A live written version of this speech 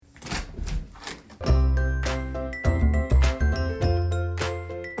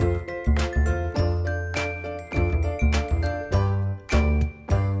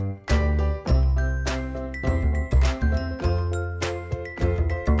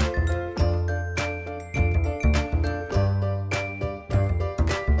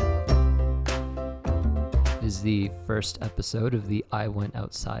is the first episode of the I Went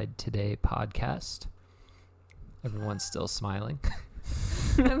Outside Today podcast. Everyone's still smiling.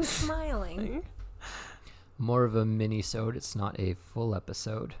 I'm smiling. More of a mini-sode. It's not a full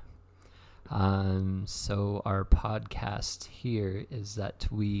episode. So our podcast here is that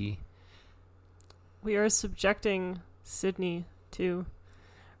we are subjecting Sydney to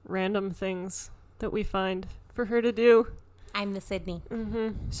random things that we find for her to do. I'm the Sydney.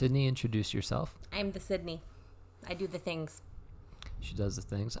 Mm-hmm. Sydney, introduce yourself. I'm the Sydney. I do the things. She does the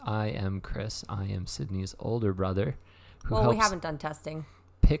things. I am Chris. I am Sydney's older brother. We haven't done testing.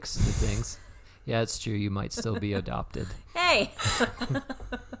 Picks the things. Yeah, it's true. You might still be adopted. Hey!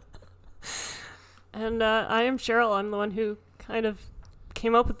 And I am Cheryl. I'm the one who kind of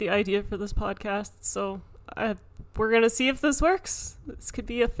came up with the idea for this podcast. So we're going to see if this works. This could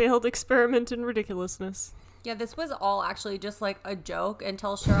be a failed experiment in ridiculousness. Yeah, this was all actually just like a joke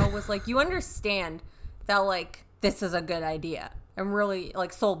until Cheryl was like, you understand that like this is a good idea, and really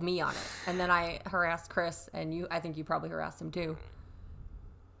like sold me on it. And then I harassed Chris, and I think you probably harassed him too.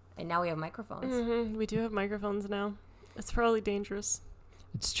 And now we have microphones. Mm-hmm. We do have microphones now. It's probably dangerous.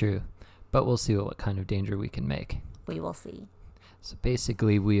 It's true. But we'll see what kind of danger we can make. We will see. So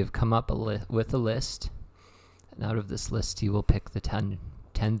basically, we have come up with a list. And out of this list, you will pick the 10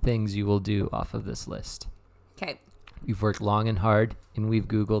 things you will do off of this list. Okay. We've worked long and hard, and we've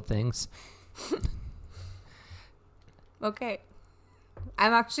Googled things. Okay.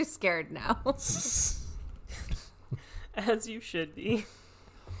 I'm actually scared now. As you should be.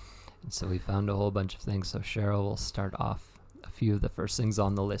 And so we found a whole bunch of things. So Cheryl will start off a few of the first things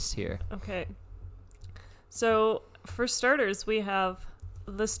on the list here. Okay. So, for starters, we have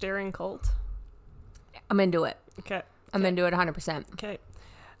the staring cult. I'm into it. Okay. I'm into it 100%. Okay.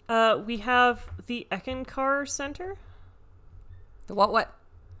 We have the Eckankar Center. The what?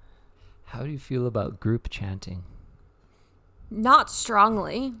 How do you feel about group chanting? Not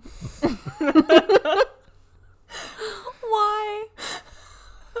strongly. Why?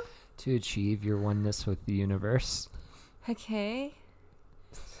 To achieve your oneness with the universe. Okay.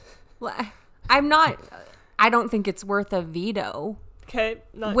 Well, I don't think it's worth a veto. Okay.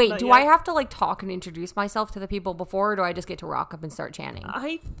 Wait, do I have to like talk and introduce myself to the people before, or do I just get to rock up and start chanting?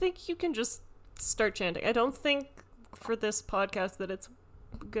 I think you can just start chanting. I don't think for this podcast that it's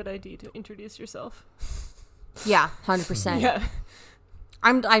a good idea to introduce yourself. Yeah, 100%. Yeah.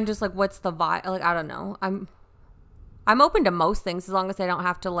 I'm just like, what's the vibe? Like, I don't know. I'm open to most things as long as I don't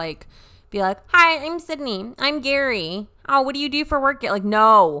have to like be like, hi, I'm Sydney. I'm Gary. Oh, what do you do for work? Like,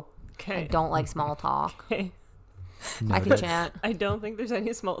 no. Okay. I don't like small talk. Okay. I can chant. I don't think there's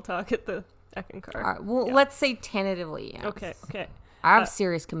any small talk at the Eckankar. All right, well, Yeah. let's say tentatively, yes. Okay. I have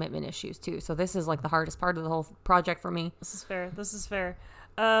serious commitment issues too, so this is like the hardest part of the whole project for me. This is fair.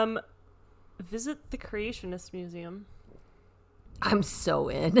 Visit the Creationist Museum. I'm so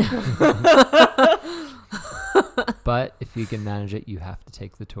in. But if you can manage it, you have to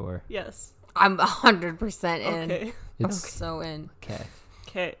take the tour. Yes. I'm 100% in. Okay. I'm It's so in. okay.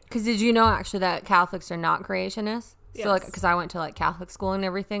 Okay. Because did you know actually that Catholics are not creationists? Yes. So like, because I went to like Catholic school and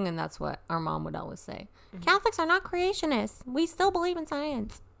everything, and that's what our mom would always say. Mm-hmm. Catholics are not creationists. We still believe in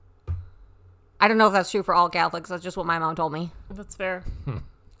science. I don't know if that's true for all Catholics. That's just what my mom told me. That's fair.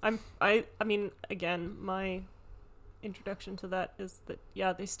 I mean, again, my introduction to that is that,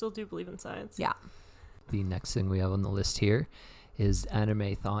 yeah, they still do believe in science. Yeah. The next thing we have on the list here is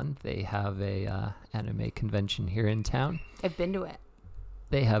Animathon. They have a anime convention here in town. I've been to it.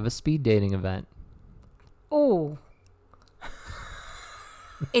 They have a speed dating event. Oh.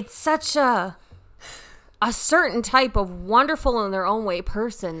 It's such a certain type of wonderful in their own way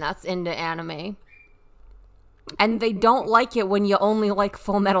person that's into anime. And they don't like it when you only like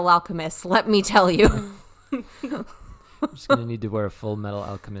Full Metal Alchemist, let me tell you. You're just going to need to wear a Full Metal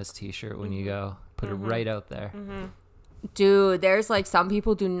Alchemist t-shirt when you go. Put it right out there. Mm-hmm. Dude, there's like some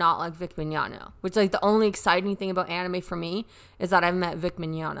people do not like Vic Mignogna, which like the only exciting thing about anime for me is that I've met Vic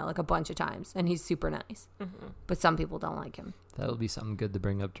Mignogna like a bunch of times and he's super nice. Mm-hmm. But some people don't like him. That'll be something good to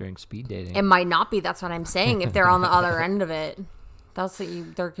bring up during speed dating. It might not be. That's what I'm saying. If they're on the other end of it, that's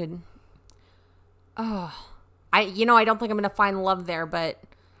there could. Oh, I don't think I'm gonna find love there, but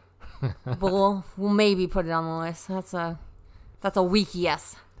we'll maybe put it on the list. That's a weak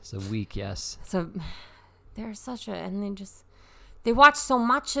yes. It's a week, yes. They're such a, and they watch so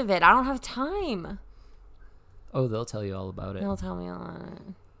much of it. I don't have time. Oh, they'll tell you all about it. They'll tell me all about it.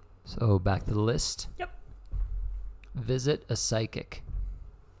 So back to the list. Yep. Visit a psychic.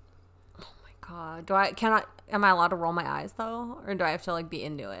 Oh my god. Am I allowed to roll my eyes though? Or do I have to like be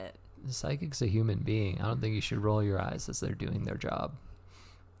into it? The psychic's a human being. I don't think you should roll your eyes as they're doing their job.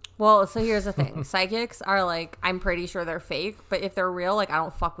 Well, so here's the thing. Psychics are like, I'm pretty sure they're fake, but if they're real, like, I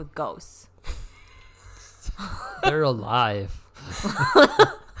don't fuck with ghosts. They're alive.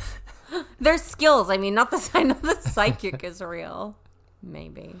 Their skills. I mean, not the I know the psychic is real.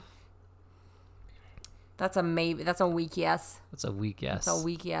 Maybe. That's a maybe. That's a weak yes. That's a weak yes. That's a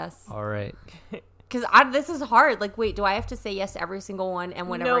weak yes. All right. Because this is hard. Like, wait, do I have to say yes to every single one? And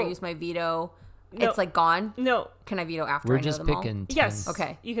whenever I No. use my veto, No. it's like gone? No. Can I veto after We're I know just them all? picking 10. Yes.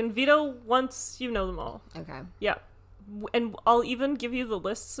 Okay. You can veto once you know them all. Okay. Yeah. And I'll even give you the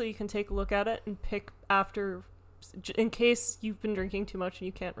list so you can take a look at it and pick after, in case you've been drinking too much and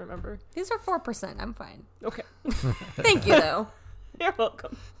you can't remember. These are 4%. I'm fine. Okay. Thank you, though. You're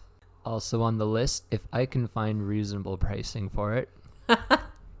welcome. Also on the list, if I can find reasonable pricing for it,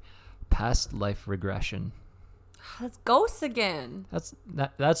 past life regression. That's ghosts again.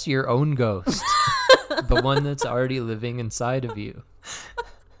 That's your own ghost. The one that's already living inside of you.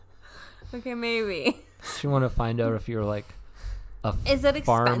 Okay, maybe. You want to find out if you're like a Is it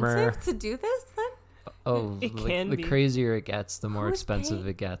farmer. expensive to do this then? Oh, It like, can the be. crazier it gets, the more Who's expensive paying-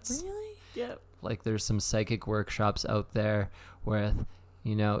 it gets. Really? Yeah. Like there's some psychic workshops out there where,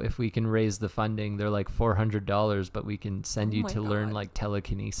 you know, if we can raise the funding, they're like $400, but we can send Oh you my to learn God. like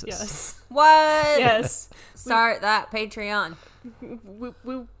telekinesis. Yes. What? Yes. Start that Patreon. We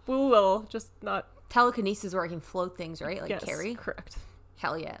will, just not. Telekinesis where I can float things, right? Like Yes. carry? Correct.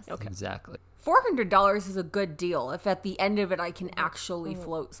 Hell yes. Okay. Exactly. $400 is a good deal if at the end of it I can actually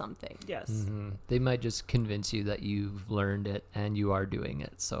float something. Yes. They might just convince you that you've learned it and you are doing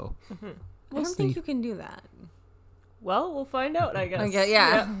it. So I we'll don't think see. you can do that. Well, we'll find out, I guess. Okay,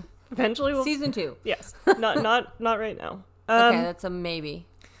 yeah. Eventually we'll. Season 2. Yes. Not right now. Okay, that's a maybe.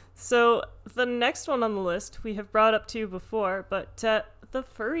 So the next one on the list we have brought up to you before, but the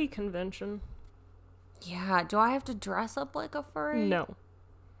furry convention. Yeah, do I have to dress up like a furry? No.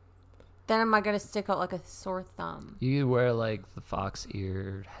 Then am I going to stick out like a sore thumb? You wear like the fox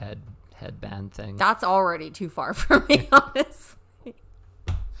ear headband thing. That's already too far for me, honestly.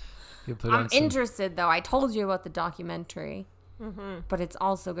 You put I'm on some, interested, though. I told you about the documentary. But it's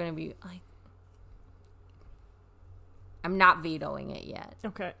also going to be like... I'm not vetoing it yet.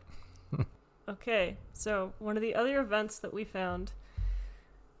 Okay. Okay. So one of the other events that we found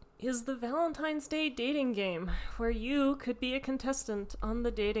is the Valentine's Day dating game, where you could be a contestant on the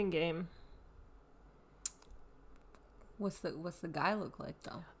dating game. What's the guy look like,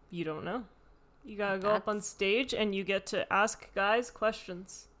 though? You don't know. You gotta go up on stage and you get to ask guys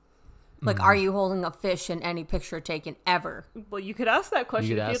questions. Like, are you holding a fish in any picture taken ever? Well, you could ask that you question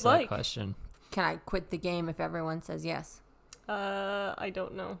could if ask you'd that like. question. Can I quit the game if everyone says yes? I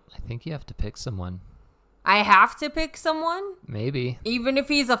don't know. I think you have to pick someone. I have to pick someone? Maybe. Even if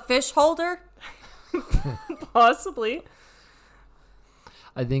he's a fish holder? Possibly.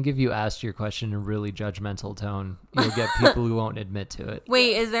 I think if you asked your question in a really judgmental tone, you'll get people who won't admit to it.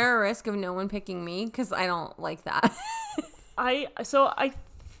 Wait, is there a risk of no one picking me? Because I don't like that. I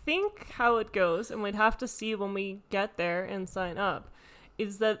think how it goes, and we'd have to see when we get there and sign up,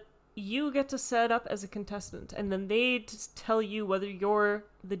 is that you get to set up as a contestant, and then they just tell you whether you're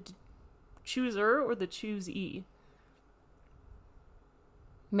the chooser or the choosee.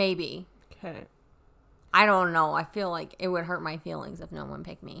 Maybe. Okay. I don't know. I feel like it would hurt my feelings if no one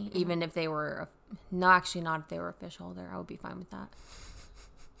picked me. Even if they were... No, actually not if they were a fish holder. I would be fine with that.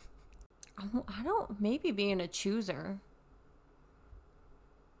 I don't... Maybe being a chooser.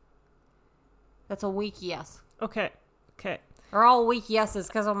 That's a weak yes. Okay. Or all weak yeses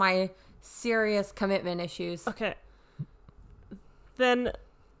because of my serious commitment issues. Okay. Then,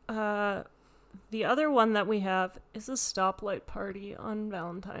 the other one that we have is a stoplight party on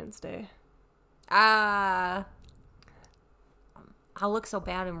Valentine's Day. I look so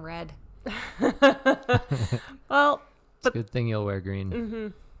bad in red. Well, It's a good thing you'll wear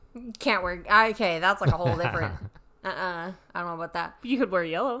green. Can't wear... Okay, that's like a whole different... I don't know about that. you could wear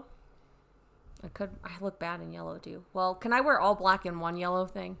yellow. I look bad in yellow too. Well, can I wear all black and one yellow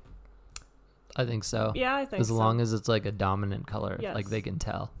thing? I think so. Yeah, I think As so. long as it's like a dominant color, Yes. like they can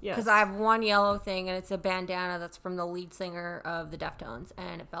tell. Yes. Because I have one yellow thing and it's a bandana that's from the lead singer of the Deftones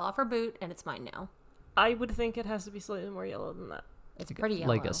and it fell off her boot and it's mine now. I would think it has to be slightly more yellow than that. It's pretty yellow.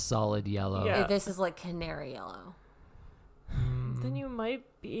 Like a solid yellow. Yeah. This is like canary yellow. Then you might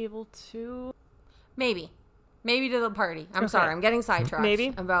be able to... Maybe to the party. I'm Okay. sorry, I'm getting sidetracked.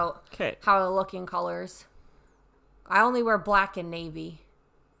 Maybe. About Okay. how I look in colors. I only wear black and navy.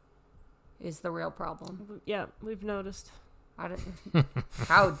 Is the real problem. Yeah, we've noticed. I don't,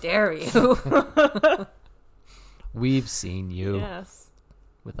 how dare you? We've seen you Yes.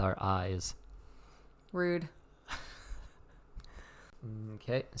 with our eyes. Rude.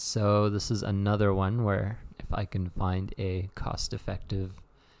 Okay, so this is another one where if I can find a cost-effective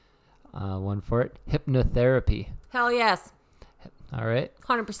one for it. Hypnotherapy. Hell yes. All right.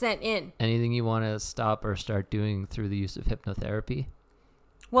 100% in. Anything you want to stop or start doing through the use of hypnotherapy?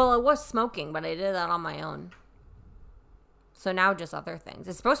 Well, I was smoking, but I did that on my own. So now just other things.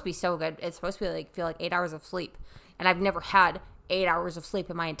 It's supposed to be so good. It's supposed to be like feel like 8 hours of sleep. And I've never had 8 hours of sleep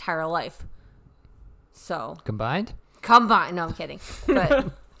in my entire life. So. Combined? Combined. No, I'm kidding.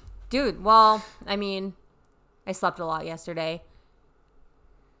 But, dude, well, I mean, I slept a lot yesterday.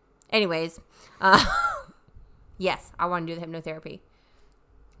 Anyways, yes, I want to do the hypnotherapy.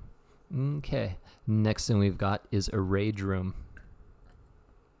 Okay. Next thing we've got is a rage room.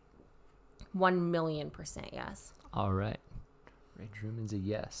 1,000,000% yes. All right. Rage room is a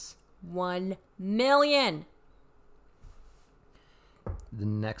yes. 1,000,000. The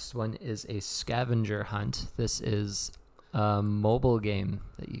next one is a scavenger hunt. This is a mobile game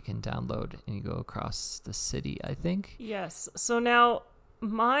that you can download and you go across the city, I think. Yes. So now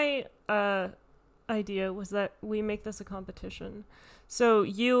my idea was that we make this a competition. So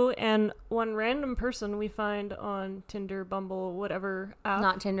you and one random person we find on Tinder, Bumble, whatever app.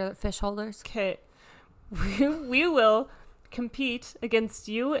 Not Tinder fish holders. Okay. We will compete against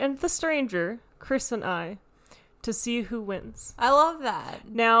you and the stranger, Chris and I, to see who wins. I love that.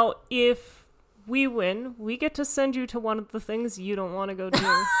 Now, if we win, we get to send you to one of the things you don't want to go do.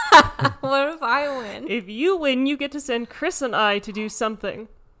 What if I win? If you win, you get to send Chris and I to do something.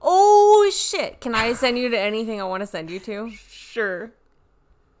 Oh, shit. Can I send you to anything I want to send you to? Sure.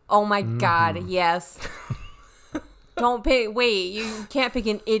 Oh, my God. Yes. Don't pick. Wait, you can't pick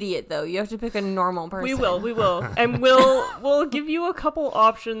an idiot, though. You have to pick a normal person. We will. And we'll give you a couple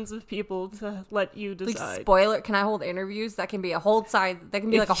options of people to let you Like, decide. spoiler, can I hold interviews? That can be a whole side. That can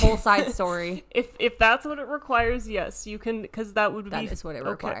be like a whole side story. If that's what it requires, yes, you can, because that would be... That is what it okay.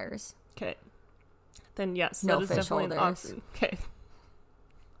 requires. Okay. Then yes, No that is fish definitely an holders. option. Okay.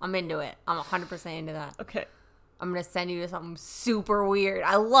 I'm into it. I'm 100% into that. Okay. I'm going to send you to something super weird.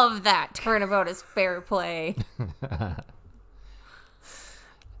 I love that. Turnabout is fair play. That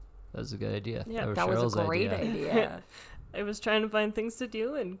was a good idea. Yeah, That was Cheryl's a great idea. I was trying to find things to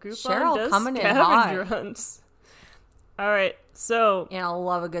do, and Groupon Cheryl does coming in scavenger hot. hunts. All right, so And I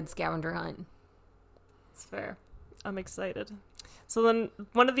love a good scavenger hunt. it's fair. I'm excited. So then,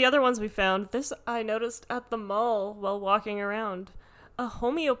 one of the other ones we found, this I noticed at the mall while walking around, a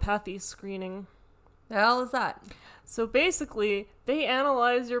homeopathy screening. The hell is that? So basically, they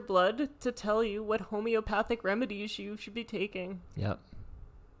analyze your blood to tell you what homeopathic remedies you should be taking. Yep.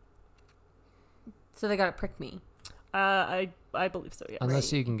 So they got to prick me. I believe so, yeah.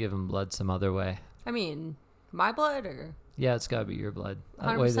 Unless you can give them blood some other way. I mean, my blood or? Yeah, it's got to be your blood.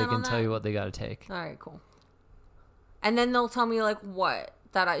 That way they 100% can on tell that? you what they got to take. All right, cool. And then they'll tell me, like, what?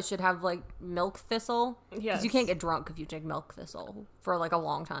 That I should have, like, milk thistle? Because Yes. you can't get drunk if you take milk thistle for, like, a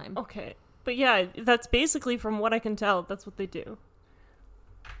long time. Okay. But yeah, that's basically, from what I can tell, that's what they do.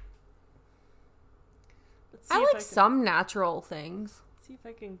 Let's see I if like can- some natural things. See if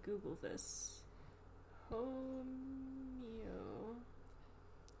I can Google this. Homeo.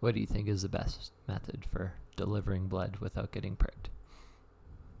 What do you think is the best method for delivering blood without getting pricked?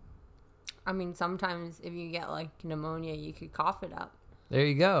 I mean, sometimes if you get, like, pneumonia, you could cough it up. There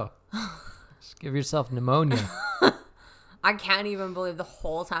you go. Just give yourself pneumonia. I can't even believe the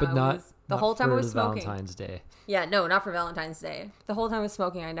whole time But I not was... The whole time I for was smoking. Valentine's Day. Yeah, no, not for Valentine's Day. The whole time I was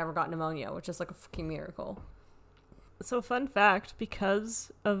smoking, I never got pneumonia, which is, like, a fucking miracle. So, fun fact,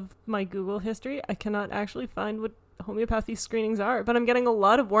 because of my Google history, I cannot actually find what homeopathy screenings are. But I'm getting a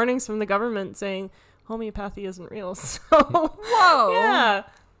lot of warnings from the government saying homeopathy isn't real. So, Whoa! yeah,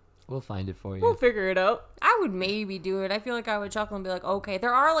 We'll find it for you. we'll figure it out. I would maybe do it. I feel like I would chuckle and be like, okay,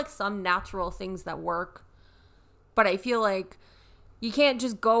 there are, like, some natural things that work. But I feel like you can't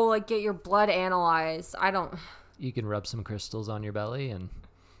just go, like, get your blood analyzed. I don't... You can rub some crystals on your belly and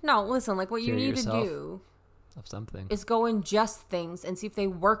No, listen, like, what you Cure need yourself. to do of something. is go ingest things and see if they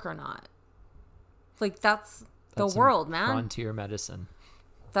work or not. Like, that's the That's some world, man. Frontier medicine.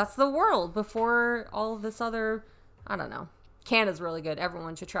 That's the world before all of this other... I don't know. Canna's really good.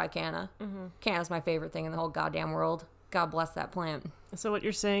 Everyone should try canna. Mm-hmm. Canna's my favorite thing in the whole goddamn world. God bless that plant. So, what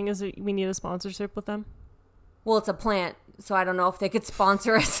you're saying is that we need a sponsorship with them? Well, it's a plant, so I don't know if they could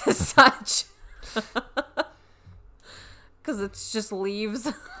sponsor us as such. Because it's just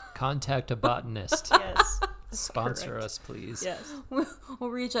leaves. Contact a botanist. Yes. Sponsor correct. us, please. Yes.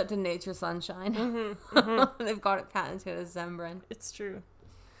 We'll reach out to Nature Sunshine. They've got it patented as Zembrin. It's true.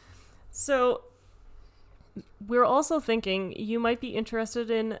 So, we're also thinking you might be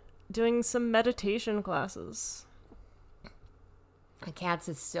interested in doing some meditation classes. I can't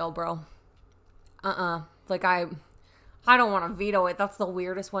sit still, bro. Like I don't want to veto it. That's the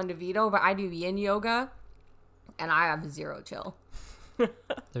weirdest one to veto, but I do yin yoga and I have zero chill.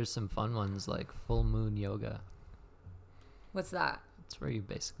 There's some fun ones like full moon yoga. What's that? It's where you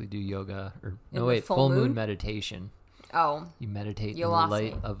basically do yoga or In the full full moon moon? meditation. Oh, You meditate You in the lost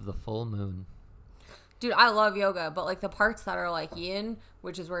light me. of the full moon. dude, I love yoga, but like the parts that are like yin,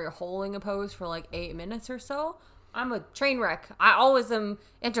 which is where you're holding a pose for like 8 minutes or so, I'm a train wreck. I always am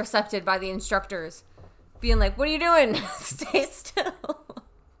intercepted by the instructors being like, what are you doing? Stay still.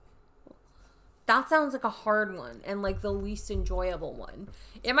 That sounds like a hard one and like the least enjoyable one.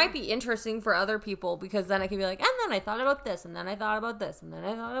 It might be interesting for other people because then I can be like, and then I thought about this, and then I thought about this, and then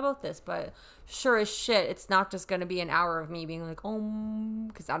I thought about this. But sure as shit, it's not just going to be an hour of me being like, oh,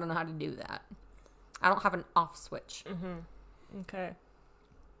 because I don't know how to do that. I don't have an off switch. Okay.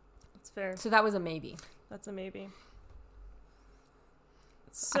 That's fair. So that was a maybe. That's a maybe.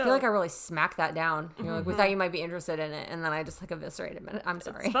 I feel like I really smacked that down. You're like, we thought you might be interested in it, and then I just like eviscerated it. I'm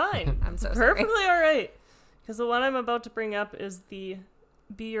sorry. It's fine. I'm so sorry. Perfectly all right. Because the one I'm about to bring up is the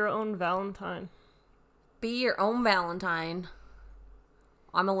Be Your Own Valentine. Be your own Valentine.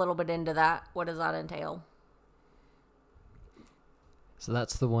 I'm a little bit into that. What does that entail? So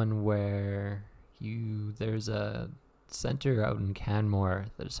that's the one where there's a center out in Canmore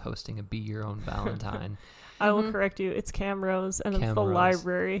that is hosting a Be Your Own Valentine. I will correct you. It's Camrose, and it's Cam the Rose.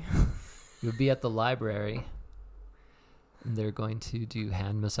 library. You'll be at the library, and they're going to do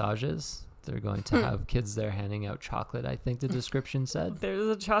hand massages. They're going to have kids there handing out chocolate, I think the description said. There's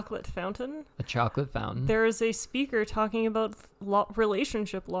a chocolate fountain. A chocolate fountain. There is a speaker talking about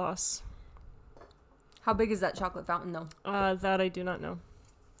relationship loss. How big is that chocolate fountain, though? That I do not know.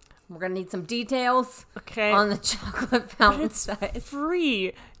 We're going to need some details Okay. on the chocolate fountain It's size.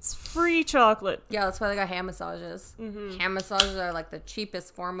 free. It's free chocolate. Yeah, that's why they got hand massages. Hand massages are like the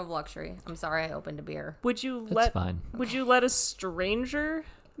cheapest form of luxury. I'm sorry I opened a beer. Would you That's fine. Would you let a stranger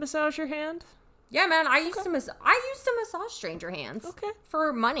massage your hand? Yeah, man, I used to massage stranger hands. Okay.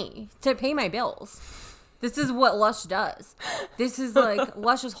 For money to pay my bills. This is what Lush does. This is like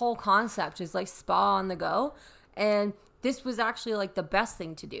Lush's whole concept is like spa on the go, and this was actually like the best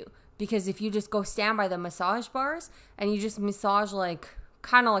thing to do because if you just go stand by the massage bars and you just massage like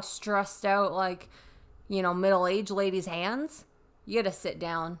kind of like stressed out like, you know, middle-aged ladies' hands, you got to sit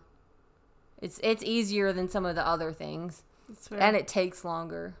down. It's easier than some of the other things. That's fair. And it takes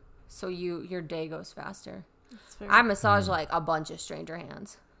longer. So your day goes faster. That's fair. I massage like a bunch of stranger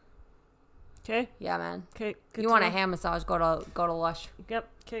hands. Okay. Yeah, man. Okay. You want a hand massage, go to Lush. Yep.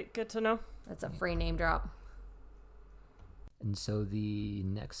 Okay. Good to know. That's a free name drop. And so the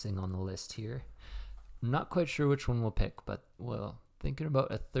next thing on the list here, I'm not quite sure which one we'll pick, but we're thinking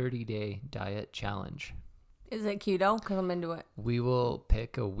about a 30-day diet challenge. Is it keto? Because I'm into it. We will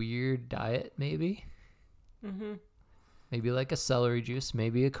pick a weird diet, maybe. Mm-hmm. Maybe like a celery juice,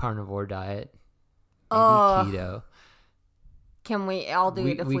 maybe a carnivore diet, maybe Ugh. keto. Can we all do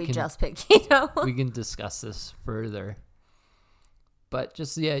it if we we can- just pick keto? We can discuss this further. But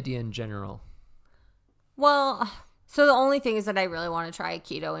just the idea in general. Well, so the only thing is that I really want to try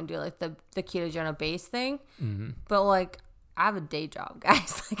keto and do like the ketogenic base thing. Mm-hmm. But like, I have a day job,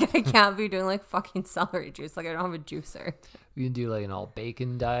 guys. Like, I can't be doing like fucking celery juice. Like, I don't have a juicer. We can do like an all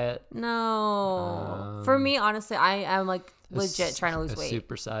bacon diet. No. For me, honestly, I am like legit trying to lose a weight.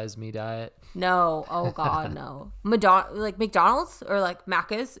 Supersize me diet. No. Oh, God, no. Like McDonald's or like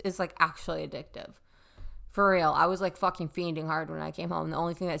Macca's is like actually addictive. For real. I was like fucking fiending hard when I came home. The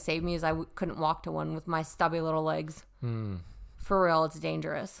only thing that saved me is I couldn't walk to one with my stubby little legs. For real, it's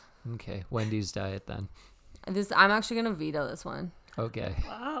dangerous. Okay, Wendy's diet then. I'm actually going to veto this one Okay.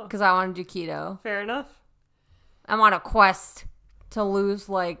 Wow. because I want to do keto. Fair enough. I'm on a quest to lose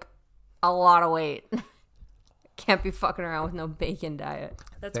like a lot of weight. Can't be fucking around with no bacon diet.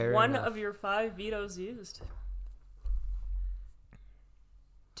 That's Fair one enough. of your 5 vetoes used.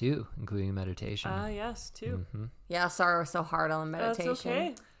 2, including meditation. Yes, 2. Mm-hmm. Yeah, sorry I was so hard on the meditation. That's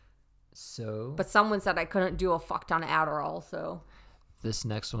okay. So But someone said I couldn't do a fuck ton of Adderall, so this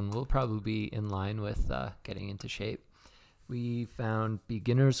next one will probably be in line with getting into shape. We found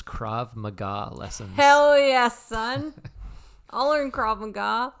beginner's Krav Maga lessons. hell yes, son. I'll learn Krav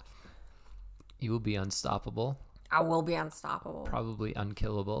Maga. You will be unstoppable, I will be unstoppable. probably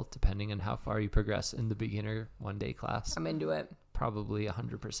unkillable, depending on how far you progress in the beginner one-day class. I'm into it. Probably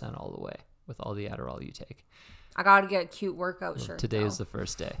 100% all the way with all the Adderall you take. I gotta get a cute workout shirt. Today though. is the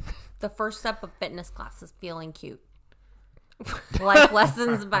first day. The first step of fitness class is feeling cute. Life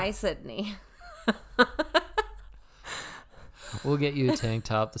lessons by Sydney. We'll get you a tank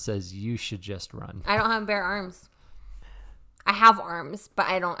top that says you should just run. I don't have bare arms. I have arms, but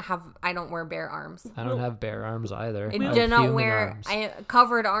I don't wear bare arms. I don't have bare arms either. I I have do not human wear arms.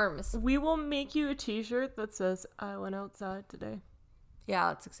 covered arms. We will make you a t-shirt that says, I went outside today. Yeah,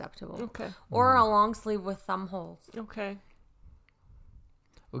 that's acceptable. Okay. Or a long sleeve with thumb holes. Okay.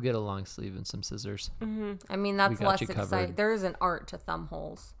 We'll get a long sleeve and some scissors. I mean, that's got less you covered. exciting. There is an art to thumb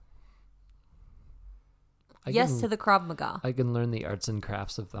holes. I Yes can- to the Krav Maga. I can learn the arts and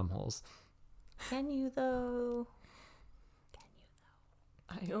crafts of thumb holes. Can you, though?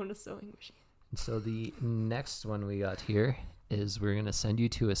 I own a sewing machine. So the next one we got here is we're going to send you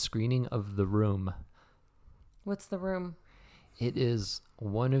to a screening of The Room. What's The Room? It is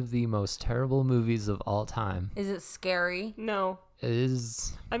one of the most terrible movies of all time. Is it scary? No. It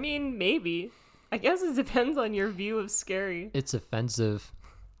is. I mean, maybe. I guess it depends on your view of scary. It's offensive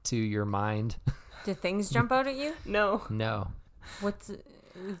to your mind. Do things jump out at you? No. No. What's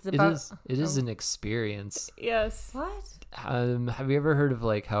it's It about? is an experience. Yes. What? Have you ever heard of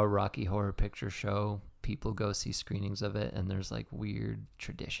like how Rocky Horror Picture Show people go see screenings of it, and there's like weird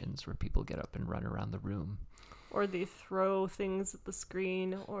traditions where people get up and run around the room? Or they throw things at the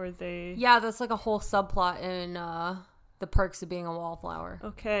screen, or they... Yeah, that's like a whole subplot in The Perks of Being a Wallflower.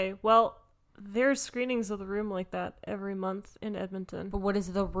 Okay, well, there's screenings of The Room like that every month in Edmonton. But what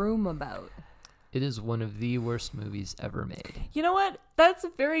is The Room about? It is one of the worst movies ever made. You know what? That's a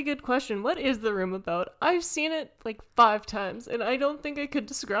very good question. What is The Room about? I've seen it like 5 times, and I don't think I could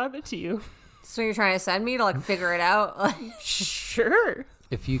describe it to you. So you're trying to send me to like figure it out? Sure.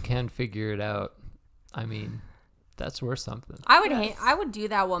 If you can figure it out, I mean, that's worth something. I would do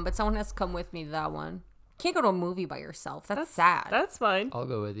that one, but someone has to come with me to that one. Can't go to a movie by yourself. That's sad. That's fine. I'll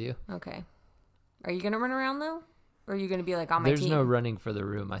go with you. Okay. Are you gonna run around though? Or are you gonna be like on my There's team? no running for The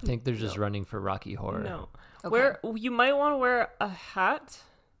Room. I think they're just running for Rocky Horror. No. Okay. You might want to wear a hat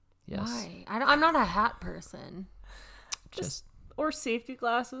Yes. Why? I'm not a hat person. Just or safety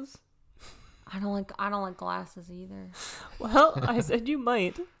glasses. I don't like glasses either. Well, I said you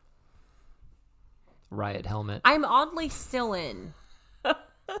might. riot helmet. I'm oddly still in.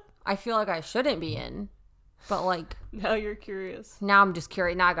 I feel like I shouldn't be in, but like Now you're curious. now I'm just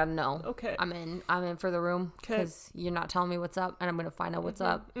curious. Now I gotta know. Okay. I'm in for The Room 'Kay. because you're not telling me what's up, and I'm gonna find out what's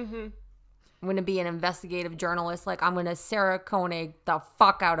up. Mm-hmm. I'm gonna be an investigative journalist. Like I'm gonna Sarah Koenig the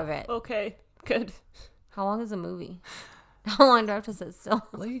fuck out of it. Okay. Good. How long is the movie? How long do I have to sit still?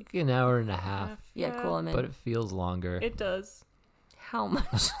 Like an hour and a half, Yeah, cool. I'm in. but it feels longer. It does. How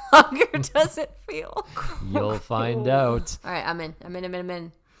much longer does it feel? You'll find out. All right, I'm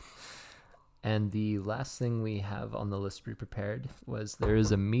in. And the last thing we have on the list pre-prepared was there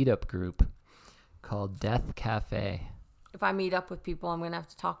is a meetup group called Death Cafe. If I meet up with people, I'm gonna have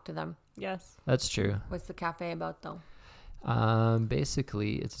to talk to them. Yes. That's true. What's the cafe about though?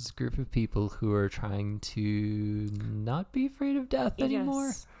 Basically, it's this group of people who are trying to not be afraid of death anymore.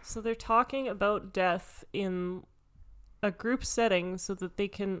 Yes. So they're talking about death in a group setting so that they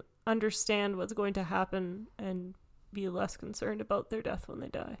can understand what's going to happen and be less concerned about their death when they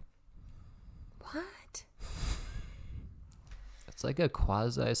die. What? It's like a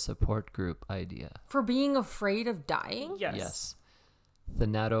quasi-support group idea. For being afraid of dying? Yes.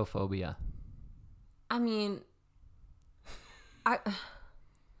 Thanatophobia. I mean, I would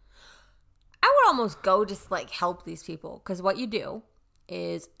almost go just like help these people, because what you do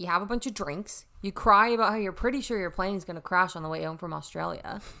is you have a bunch of drinks, you cry about how you're pretty sure your plane is going to crash on the way home from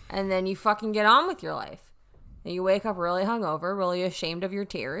Australia, and then you fucking get on with your life. And you wake up really hungover, really ashamed of your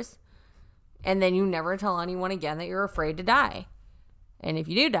tears, and then you never tell anyone again that you're afraid to die. And if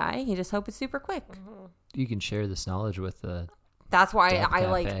you do die, you just hope it's super quick. You can share this knowledge with the That's why Death I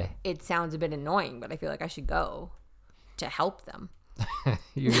like Cafe. it. Sounds a bit annoying, but I feel like I should go to help them.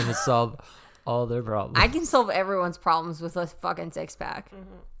 You're going to solve all their problems. I can solve everyone's problems with a fucking 6-pack.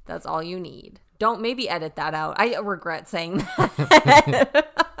 That's all you need. Don't maybe edit that out. I regret saying that.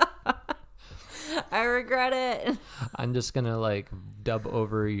 I regret it. I'm just going to like dub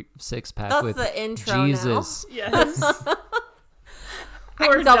over 6-pack That's with the intro Jesus. Yes. I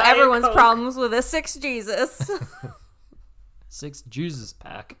Or can solve Diet everyone's Coke. problems with a 6 Jesus. 6 Jesus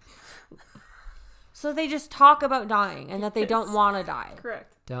pack. So they just talk about dying and that they don't want to die.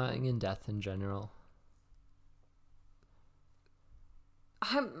 Correct. Dying and death in general.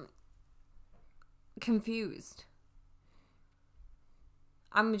 I'm confused.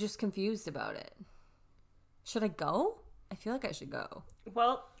 I'm just confused about it. Should I go? I feel like I should go.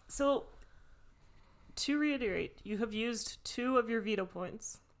 Well, so to reiterate, you have used 2 of your veto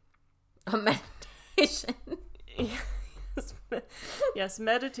points. A meditation. Yes,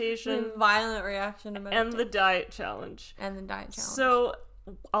 meditation Violent reaction to meditation. and the diet challenge. And the diet challenge. So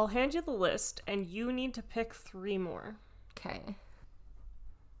I'll hand you the list, and you need to pick 3 more. Okay.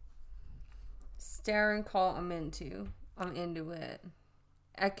 Stare and call, I'm into it.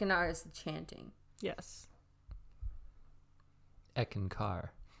 Ekanar is the chanting. Yes. Ekankar.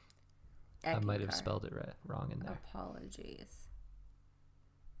 I might have Ekankar. spelled it wrong in there. Apologies.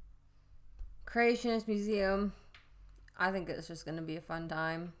 Creationist Museum. I think it's just going to be a fun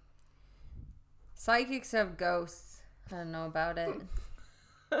time. Psychics have ghosts. I don't know about it.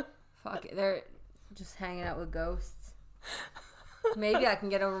 Fuck it. They're just hanging out with ghosts. Maybe I can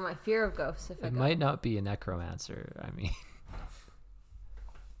get over my fear of ghosts if I It go. might not be a necromancer. I mean,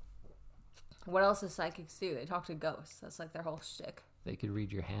 What else do psychics do? They talk to ghosts. That's like their whole shtick. they could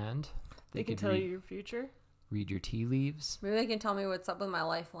read your hand. They can could tell read, you your future. read your tea leaves. Maybe they can tell me what's up with my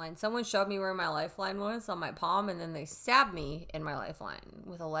lifeline. Someone showed me where my lifeline was on my palm, and then they stabbed me in my lifeline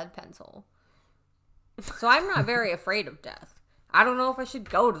with a lead pencil. So I'm not very afraid of death. I don't know if I should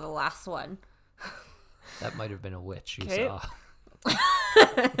go to the last one. That might have been a witch you Okay. saw.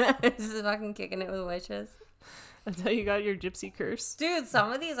 This is fucking kicking it with witches. That's how you got your gypsy curse. Dude,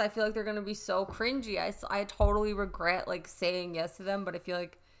 some of these I feel like they're gonna be so cringy. I totally regret like saying yes to them, but I feel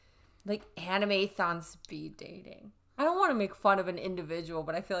like anime-thon speed dating. I don't want to make fun of an individual,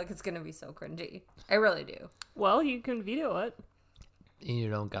 but I feel like it's gonna be so cringy. I really do. Well, you can veto it. And you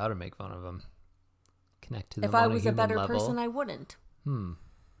don't gotta make fun of them. Connect to them If I on was a a human better level. person, I wouldn't. Hmm.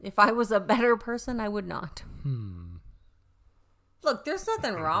 If I was a better person, I would not. Hmm. Look, there's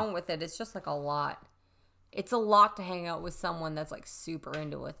nothing wrong with it. It's just like a lot. It's a lot to hang out with someone that's like super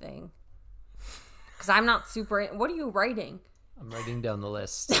into a thing. Because I'm not super. What are you writing? I'm writing down the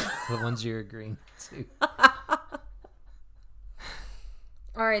list. The ones you're agreeing to.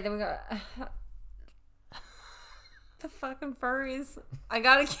 All right, then we got the fucking furries. I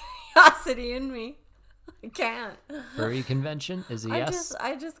got a curiosity in me. I can't. Furry convention is a yes.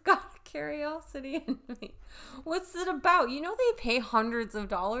 I just got a curiosity in me. What's it about? You know they pay hundreds of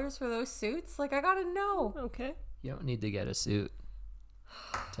dollars for those suits. Like I gotta know. Okay. You don't need to get a suit.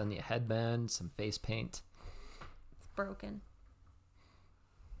 Tell me a headband, some face paint. It's broken.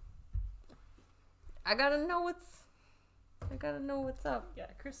 I gotta know what's up. Yeah,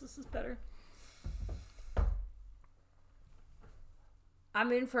 Chris, this is better.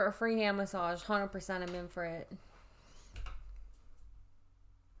 I'm in for a free hand massage. 100% I'm in for it.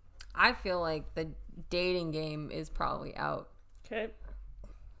 I feel like the dating game is probably out. Okay.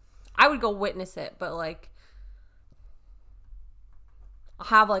 I would go witness it, but like I'll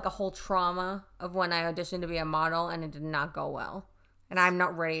have like a whole trauma of when I auditioned to be a model and it did not go well. And I'm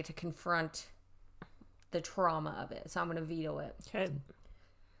not ready to confront the trauma of it. So I'm going to veto it. Okay.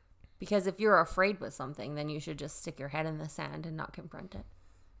 Because if you're afraid with something, then you should just stick your head in the sand and not confront it.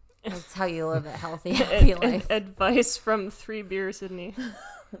 That's how you live a healthy, happy life. Advice from 3 Beer Sydney.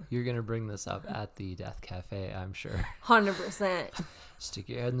 You're gonna bring this up at the Death Cafe, I'm sure. 100%. Stick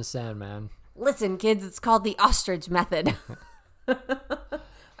your head in the sand, man. Listen, kids, it's called the ostrich method. All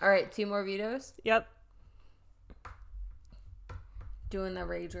right, 2 more vetoes. Yep. Doing the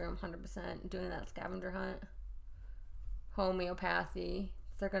rage room, 100%. Doing that scavenger hunt. Homeopathy.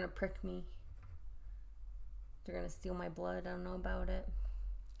 They're going to prick me. They're going to steal my blood. I don't know about it.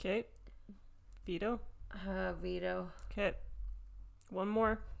 Okay. Veto. Veto. Okay. One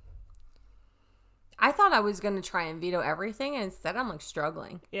more. I thought I was going to try and veto everything, and instead I'm like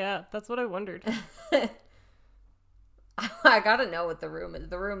struggling. Yeah, that's what I wondered. I got to know what the room is.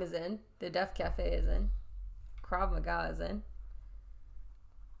 The room is in. The Death Cafe is in. Krav Maga is in.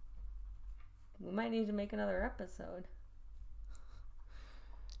 We might need to make another episode.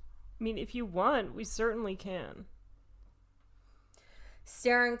 I mean, if you want, we certainly can.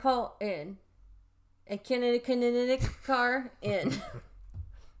 Staring call in. A kinetic car in.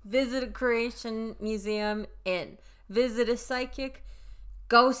 Visit a creation museum in. Visit a psychic,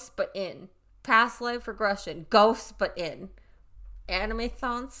 ghost but in. Past life regression, ghost but in.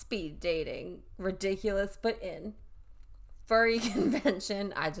 Anime-thon speed dating, ridiculous but in. Furry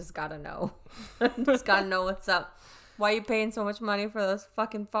convention, I just gotta know. I just gotta know what's up. Why are you paying so much money for those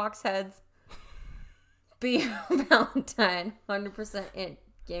fucking fox heads? Be Valentine, 100% in.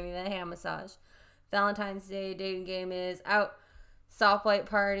 Gave me that hand massage. Valentine's Day dating game is out. Stoplight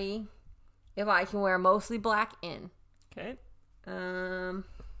party. If I can wear mostly black, in. Okay. And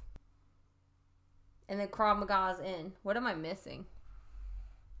then Krav Maga's in. What am I missing?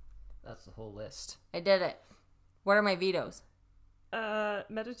 That's the whole list. I did it. What are my vetoes?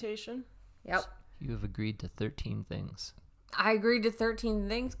 Meditation. Yep. You have agreed to 13 things. I agreed to 13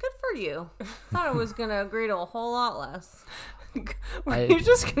 things. Good for you. Thought I was going to agree to a whole lot less. Were you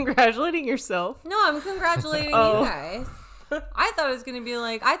just congratulating yourself? No, I'm congratulating you guys. I thought it was going to be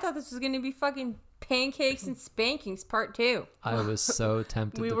like, I thought this was going to be fucking Pancakes and Spankings Part 2. I was so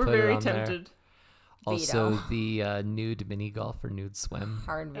tempted We to were put it very on there. tempted. Also, Veto. the nude mini golf or nude swim.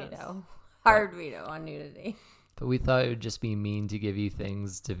 Hard Yes. veto. Hard veto on nudity. But we thought it would just be mean to give you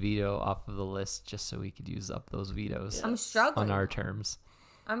things to veto off of the list just so we could use up those vetoes I'm struggling. on our terms.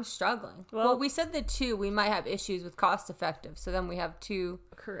 I'm struggling. Well- Well, we said the 2, we might have issues with cost effective. So then we have 2,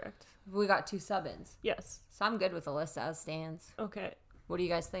 Correct. we got 2 sub-ins. Yes. So I'm good with the list as stands. Okay. What do you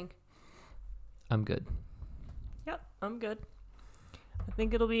guys think? I'm good. Yep, I'm good. I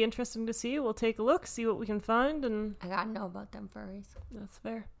think it'll be interesting to see. We'll take a look, see what we can find, and I gotta know about them furries. that's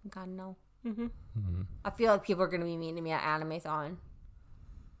fair. I gotta know. Mm-hmm. Mhm. I feel like people are gonna be mean to me at Animathon.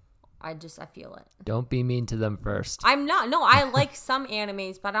 I feel it. Don't be mean to them first. I'm not. No, I like some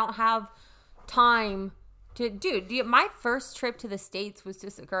animes, but I don't have time to. Dude, my first trip to the States was to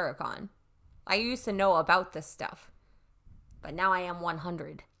SakuraCon. I used to know about this stuff, but now I am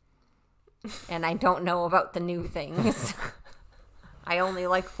 100, and I don't know about the new things. I only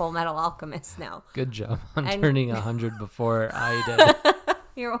like Full Metal Alchemist now. Good job on And- turning 100 before I did.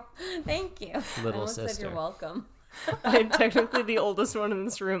 Thank you. Little I almost said sister. you're welcome. I'm technically the oldest one in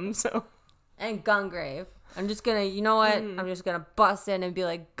this room, so And Gungrave. I'm just gonna, you know what? I'm just gonna bust in and be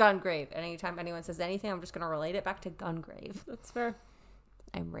like Gungrave. And anytime anyone says anything, I'm just gonna relate it back to Gungrave. that's fair.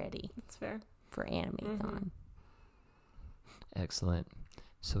 I'm ready That's fair. for Animathon. Excellent.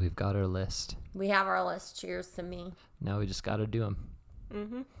 So we've got our list. We have our list. Cheers to me. Now we just got to do them.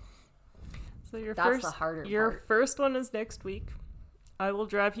 Mm-hmm. So your That's first, the harder your part. first one is next week. I will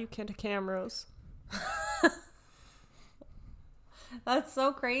drive you to Camrose. That's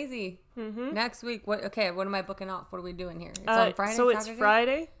so crazy. Mm-hmm. Next week, what? Okay, what am I booking off? What are we doing here? It's on Friday. So it's Saturday?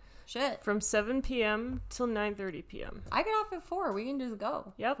 Friday Shit, from 7 p.m. till 9:30 p.m. I get off at 4. We can just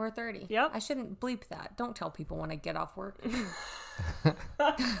go. Yep. 4:30. Yep. I shouldn't bleep that. Don't tell people when I get off work.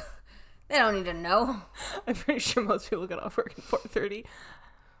 They don't need to know. I'm pretty sure most people get off work at 4:30.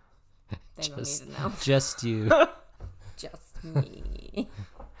 They don't Just, need to know. just you. Just me.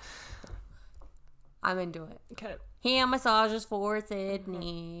 I'm into it. Okay. Hand massages for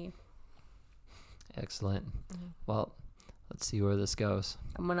Sydney. Excellent. Well, let's see where this goes.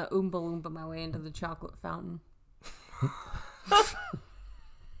 I'm gonna oompa loompa my way into the chocolate fountain.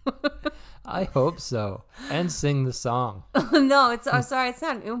 I hope so. And sing the song. No, it's sorry, it's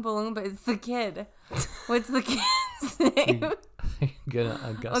not an oompa loompa. It's the kid. What's the kid's name? Gonna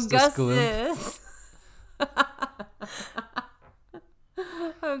Augustus Gloom. Augustus.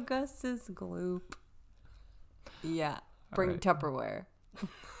 Augustus Gloop. Yeah. Bring right. Tupperware.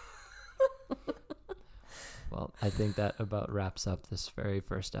 Well, I think that about wraps up this very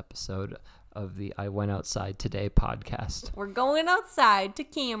first episode of the I Went Outside Today podcast. We're going outside to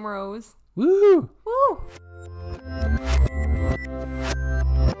Camrose. Woo! Woo!